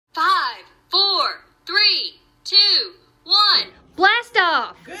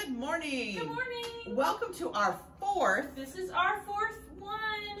morning. Good morning. Welcome to our fourth This is our fourth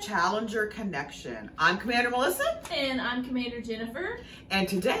one. Challenger Connection. I'm Commander Melissa. And I'm Commander Jennifer. And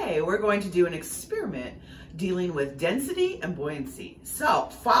today we're going to do an experiment dealing with density and buoyancy. So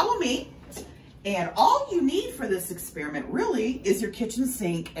follow me. And all you need for this experiment really is your kitchen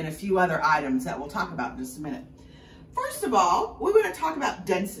sink and a few other items that we'll talk about in just a minute. First of all, we're going to talk about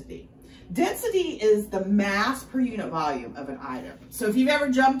density. Density is the mass per unit volume of an item. So if you've ever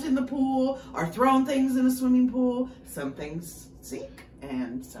jumped in the pool or thrown things in a swimming pool, some things sink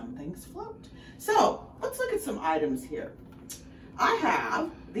and some things float. So let's look at some items here. I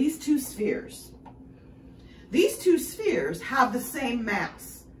have these two spheres. These two spheres have the same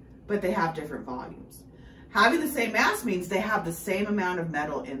mass, but they have different volumes. Having the same mass means they have the same amount of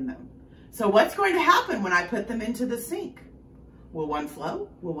metal in them. So what's going to happen when I put them into the sink? Will one float?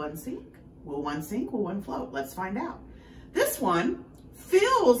 Will one sink? Will one sink? Will one float? Let's find out. This one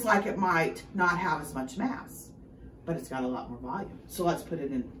feels like it might not have as much mass, but it's got a lot more volume. So let's put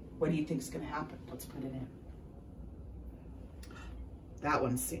it in. What do you think is going to happen? Let's put it in. That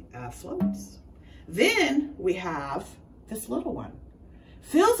one floats. Then we have this little one.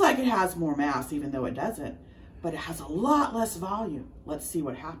 Feels like it has more mass, even though it doesn't, but it has a lot less volume. Let's see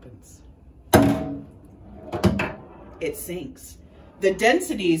what happens. It sinks. The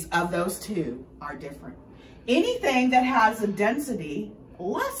densities of those two are different. Anything that has a density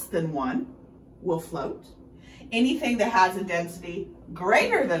less than 1 will float. Anything that has a density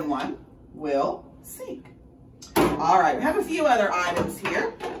greater than 1 will sink. All right, we have a few other items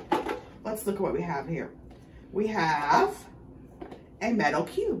here. Let's look at what we have here. We have a metal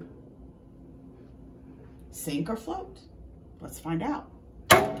cube. Sink or float? Let's find out.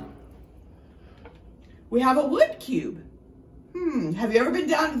 We have a wood cube. Have you ever been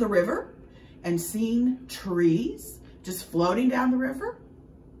down to the river and seen trees just floating down the river?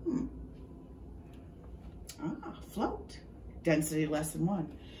 Float. Density less than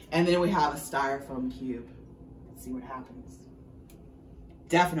 1. And then we have a styrofoam cube. Let's see what happens.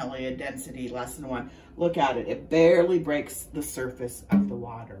 Definitely a density less than 1. Look at it. It barely breaks the surface of the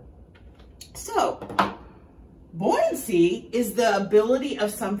water. So, buoyancy is the ability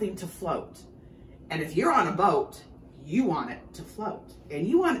of something to float. And if you're on a boat, you want it to float and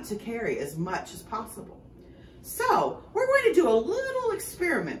you want it to carry as much as possible. So we're going to do a little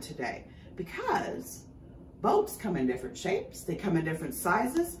experiment today because boats come in different shapes, they come in different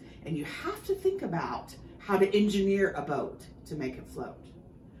sizes, and you have to think about how to engineer a boat to make it float.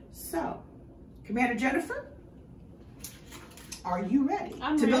 So, Commander Jennifer, are you ready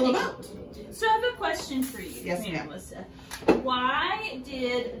to build a boat? So I have a question for you, yes, Commander Melissa. Why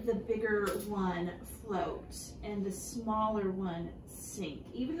did the bigger one float and the smaller one sink?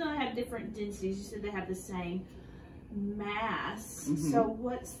 Even though they have different densities, you said they have the same mass. So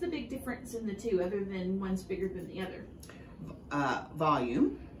what's the big difference in the two other than one's bigger than the other?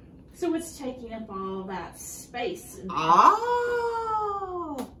 Volume. So what's taking up all that space?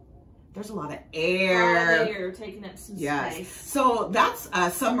 There's a lot of air. Air taking up some space. So that's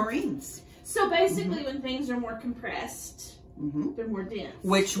submarines. So basically when things are more compressed, they're more dense.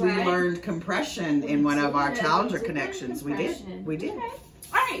 Which we learned compression in one of our Challenger connections. We did. Okay.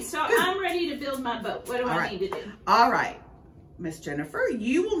 All right, so I'm ready to build my boat. What do I need to do? All right. Miss Jennifer,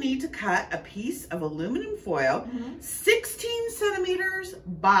 you will need to cut a piece of aluminum foil 16 centimeters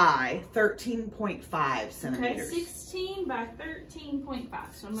by 13.5 centimeters. Okay, 16 by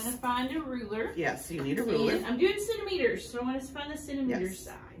 13.5. So I'm going to find a ruler. Yes, you need a ruler. And I'm doing centimeters, so I'm going to find the centimeter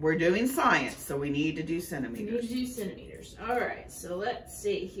side. We're doing science, so we need to do centimeters. We need to do centimeters. All right, so let's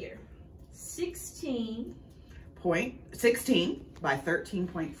see here. 16 by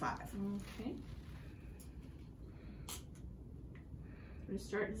 13.5. Okay. We're going to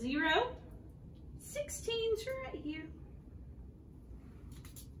start at 0. 16's right here.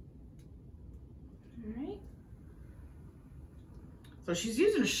 All right. So she's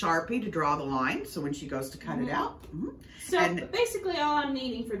using a Sharpie to draw the line, so when she goes to cut it out. So basically all I'm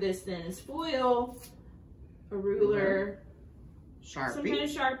needing for this then is foil, a ruler, Sharpie. some kind of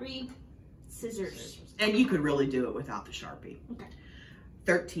Sharpie, scissors. And you could really do it without the Sharpie. Okay.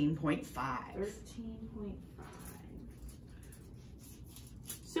 13.5. 13.5.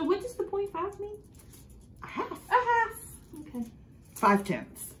 So what does the 0.5 mean? A half. A half. Okay. 5/10. A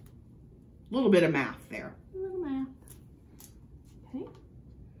little bit of math there. A little math. Okay.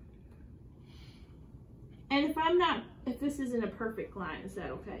 And if this isn't a perfect line, is that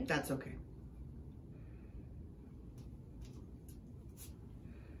okay? That's okay.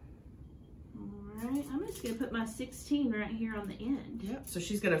 All right. I'm just going to put my 16 right here on the end. Yep. So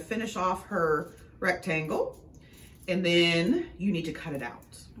she's going to finish off her rectangle. And then you need to cut it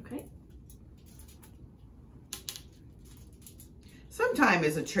out. Okay. Sometimes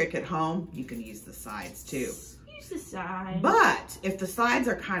as a trick at home, you can use the sides too. Use the side. But if the sides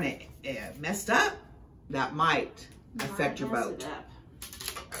are kind of messed up, that might affect your boat.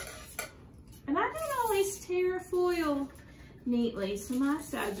 And I don't always tear foil neatly, so my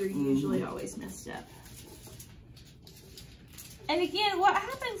sides are usually always messed up. And again, what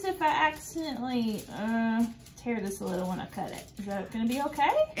happens if I accidentally tear this a little when I cut it? Is that going to be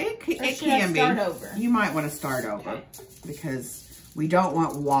okay? It can be. Start over? You might want to start over because we don't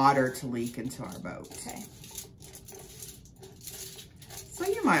want water to leak into our boat. Okay. So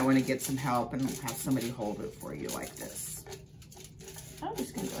you might want to get some help and have somebody hold it for you like this. I'm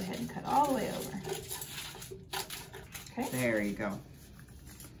just going to go ahead and cut all the way over. Okay. There you go.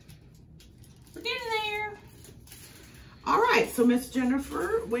 We're getting there. All right, so Miss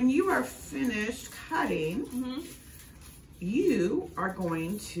Jennifer, when you are finished cutting, you are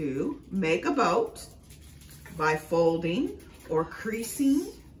going to make a boat by folding or creasing.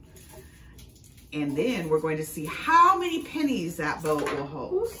 And then we're going to see how many pennies that boat will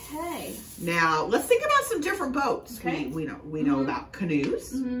hold. Okay. Now, let's think about some different boats. Okay. We know about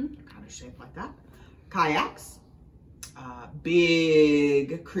canoes, kind of shaped like that. Kayaks,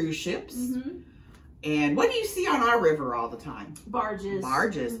 big cruise ships. And what do you see on our river all the time? Barges.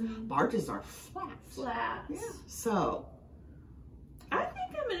 Barges. Barges are flat. Flats. Yeah. So. I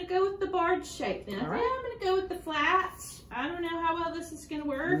think I'm going to go with the barge shape then. All right. I'm going to go with the flats. I don't know how well this is going to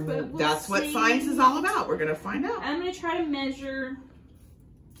work, but we'll That's see. what science is all about. We're going to find out. I'm going to try to measure.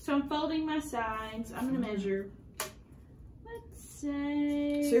 So I'm folding my sides. I'm going to measure. Let's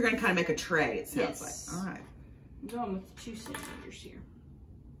say. So you're going to kind of make a tray, it sounds Yes. like. All right. I'm going with 2 centimeters here.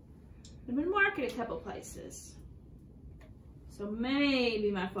 I'm going to mark it a couple places. So maybe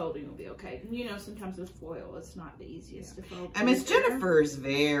my folding will be okay. You know, sometimes with foil, it's not the easiest to fold. And Miss Jennifer is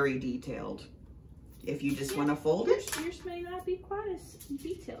very detailed. If you just want to fold it. Yours may not be quite as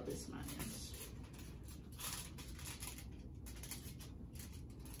detailed as mine is.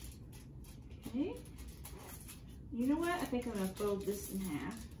 Okay. You know what? I think I'm going to fold this in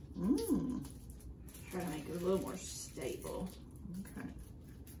half. Try to make it a little more stable. Okay.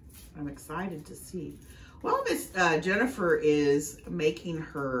 I'm excited to see. While Miss Jennifer is making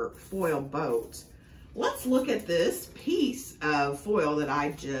her foil boat, let's look at this piece of foil that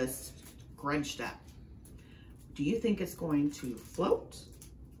I just crunched up. Do you think it's going to float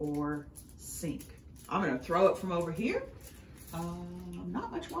or sink? I'm going to throw it from over here.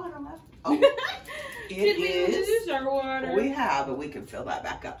 Not much water left. Oh, Did we lose our water? We have, but we can fill that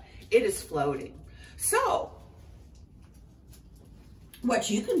back up. It is floating. So, what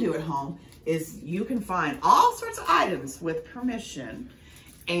you can do at home is you can find all sorts of items with permission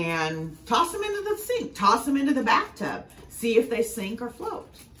and toss them into the sink, toss them into the bathtub, see if they sink or float,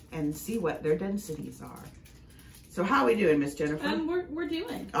 and see what their densities are. So how are we doing, Miss Jennifer? We're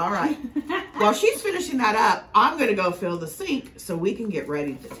doing. All right. While she's finishing that up, I'm going to go fill the sink so we can get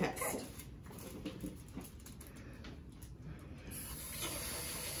ready to test.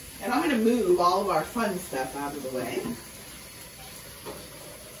 And I'm going to move all of our fun stuff out of the way.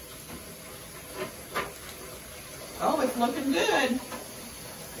 Oh, it's looking good.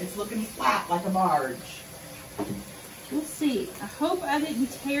 It's looking flat like a barge. We'll see. I hope I didn't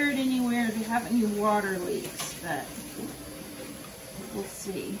tear it anywhere to have any water leaks, but we'll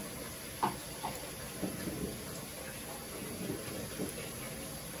see.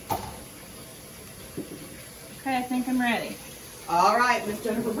 Okay, I think I'm ready. All right, Miss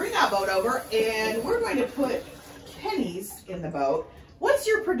Jennifer, bring that boat over, and we're going to put pennies in the boat. What's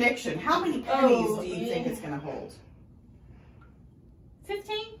your prediction? How many pennies do you think it's going to hold?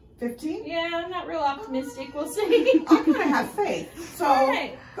 15? 15? Yeah, I'm not real optimistic. We'll see. I'm going to have faith. So,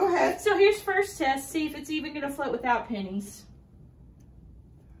 right. Go ahead. So here's first test. See if it's even going to float without pennies.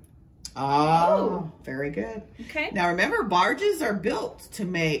 Oh, very good. Okay. Now remember, barges are built to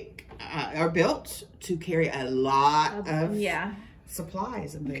carry a lot of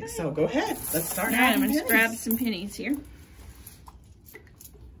supplies and things. Okay. So go ahead. Let's start. Now I'm going to grab some pennies here.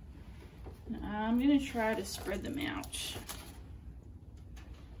 I'm going to try to spread them out.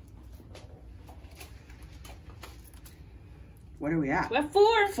 What are we at? We have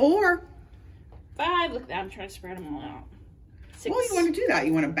 4. 4. 5. Look, I'm trying to spread them all out. 6. Well, you want to do that.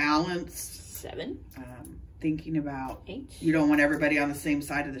 You want to balance. 7. Thinking about 8. You don't want everybody on the same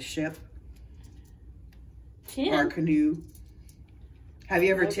side of the ship. 10. Or a canoe. Have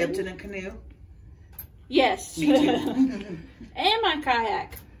you ever tipped in a canoe? Yes. Me too. And my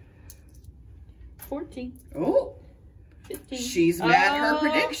kayak. 14. Oh. 15. She's met her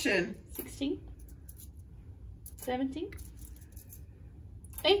prediction. 16. 17.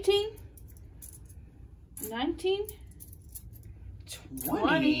 18. 19.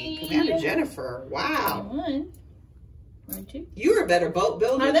 20. Commander Jennifer, wow. 21. 22. You're a better boat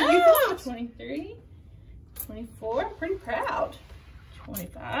builder I than you know. thought. 23. 24. I'm pretty proud.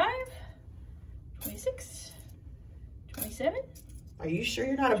 25. 26. 27. Are you sure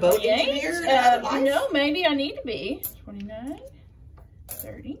you're not a boat 28. engineer in other life? No, maybe I need to be. 29.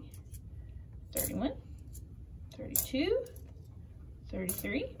 30. 31. 32.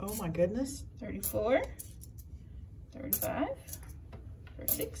 33. Oh my goodness. 34. 35.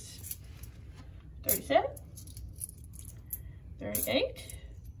 36. 37. 38.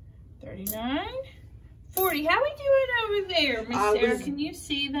 39. 40. How we doing over there, Miss Sarah? Can you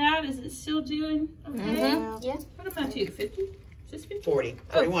see that? Is it still doing okay? Yeah. What about you? 50? Is this 50? 40.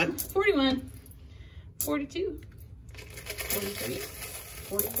 41. 41. 42. 43.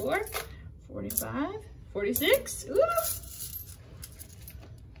 44. 45. 46. Ooh.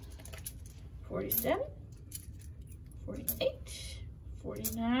 47. 48.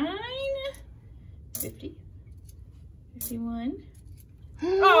 49. 50. 51.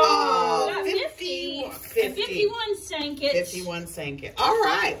 Oh, got 50. 51 sank it. 51 sank it. All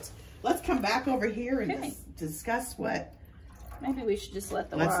right. Let's come back over here and Okay. discuss what. Maybe we should just let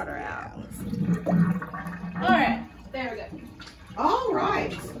the water out. Yeah, All right. There we go. all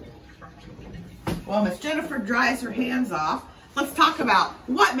right. Well, Miss Jennifer dries her hands off. Let's talk about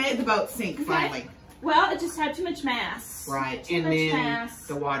what made the boat sink finally. Well, it just had too much mass. Right, Too and much then mass.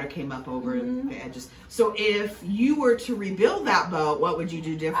 the water came up over the edges. So if you were to rebuild that boat, what would you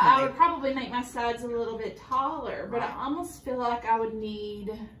do I differently? would probably make my sides a little bit taller, but I almost feel like I would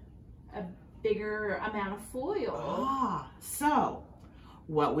need a bigger amount of foil. So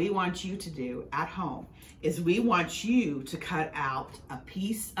what we want you to do at home is we want you to cut out a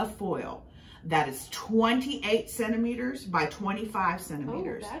piece of foil that is 28 centimeters by 25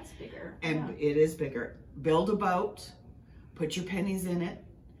 centimeters. Oh, that's bigger. And it is bigger. Build a boat, put your pennies in it,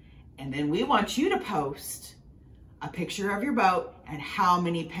 and then we want you to post a picture of your boat and how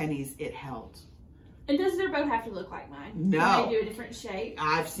many pennies it held. And does their boat have to look like mine? No. Can they do a different shape?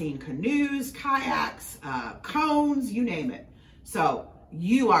 I've seen canoes, kayaks, cones, you name it. So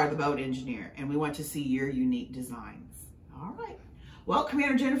you are the boat engineer, and we want to see your unique designs. All right. Well,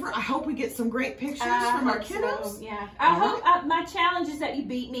 Commander Jennifer, I hope we get some great pictures from our kiddos. So, yeah. I hope my challenge is that you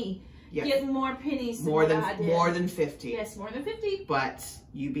beat me. Yes. Get more pennies than More what I did. than 50. Yes, more than 50. But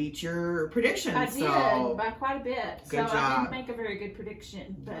you beat your prediction. I so did, by quite a bit. Good so I job. didn't make a very good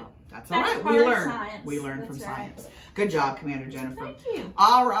prediction. But that's all right. part We of learn. science. We learn from That's right. science. Good job, Commander Jennifer. Thank you.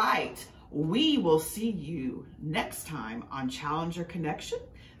 All right. We will see you next time on Challenger Connection.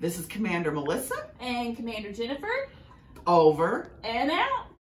 This is Commander Melissa. And Commander Jennifer. Over. And out.